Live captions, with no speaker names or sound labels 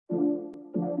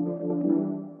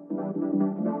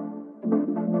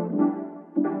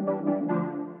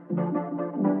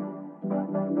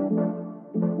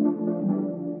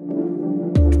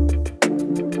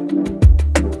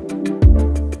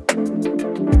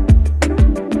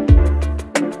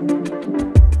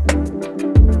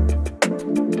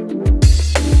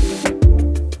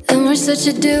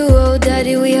such a duo,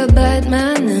 daddy, we are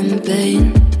Batman and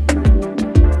Bane.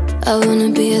 I wanna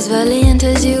be as valiant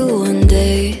as you one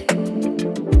day.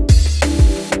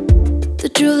 The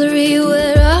jewelry you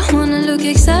wear, I wanna look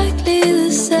exactly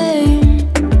the same.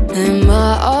 And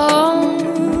my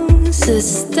arms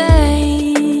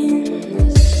sustains.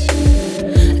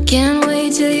 I can't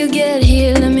wait till you get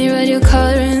here, let me ride your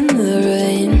car in the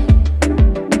rain.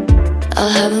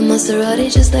 I'll have a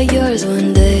Maserati just like yours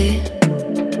one day.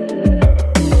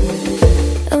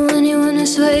 And when you wanna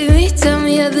sway me, tell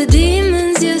me of the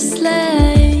demons you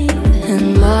slay.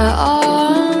 And my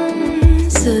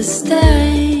arms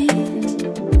sustain.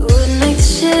 Wouldn't make the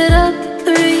shit up,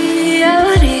 the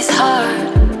reality's hard.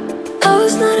 I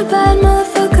was not a bad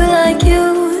motherfucker like you,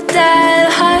 died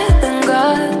higher than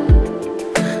God.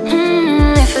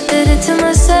 If I did it to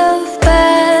myself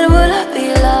bad, would I be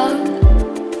loved?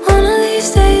 One of these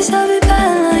days I'll be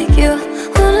bad like you.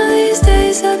 One of these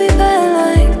days I'll be bad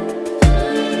like.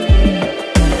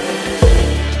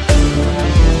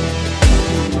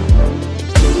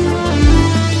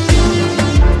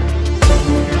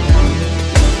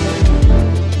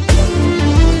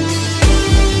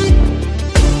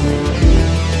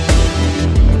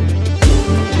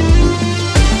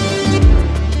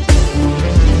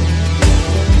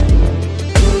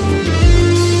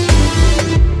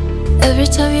 Every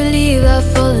time you leave, I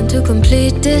fall into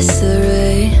complete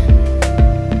disarray.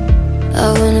 I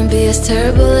wanna be as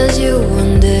terrible as you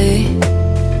one day.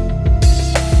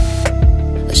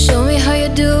 Show me how you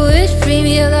do it, free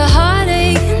me of the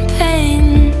heartache and pain.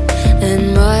 And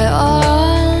my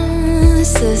arms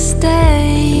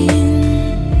sustain.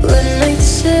 Wouldn't make the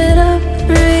shit up,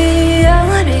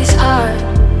 reality's hard.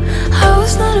 I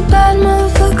was not a bad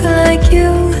motherfucker like you,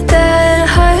 died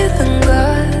higher than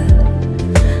God.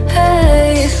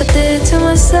 Hey, if I did it to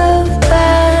myself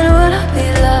bad, would I be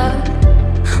loved?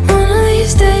 One of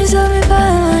these days I'll be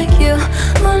bad like you.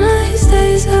 One of these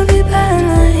days I'll be bad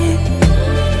like you.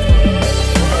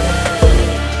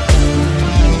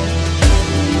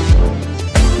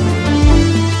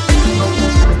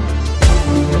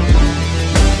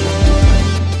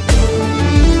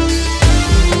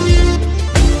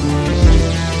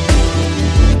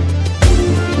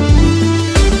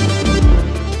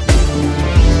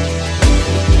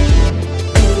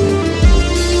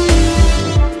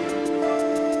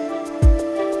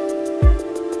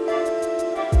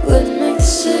 Wouldn't make the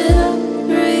shit up,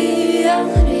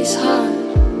 reality's hard.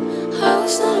 I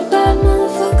was not a bad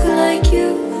motherfucker like you,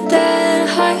 died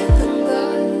higher than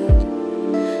God.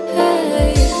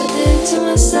 Hey, if I did it to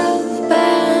myself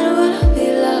bad, would I be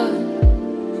loved?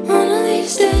 One of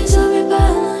these days I'll be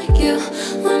bad like you.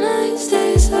 One of these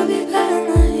days I'll be bad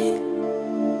like you.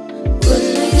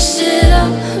 Wouldn't make the shit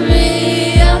up,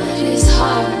 reality's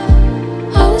hard.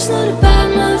 I was not a bad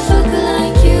motherfucker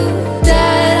like you,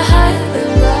 died higher than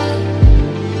God.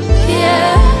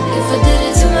 Yeah, if I did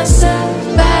it to myself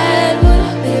bad, would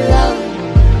I be loved?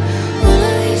 One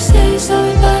of these days I'll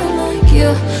be bad like you.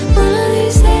 One of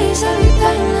these days I'll be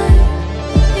bad like you.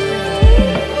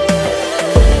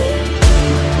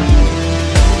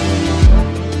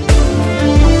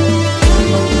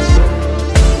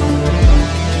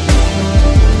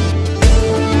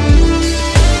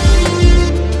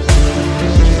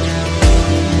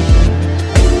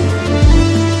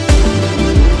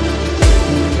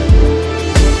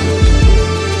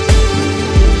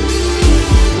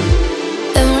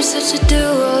 Such a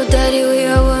duo, daddy, we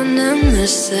are one and the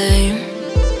same.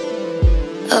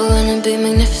 I wanna be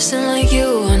magnificent like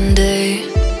you one day.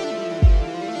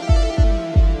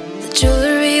 The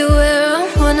jewelry you wear,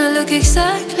 I wanna look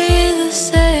exactly the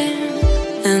same.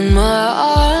 And my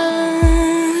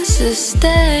arms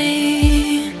sustain.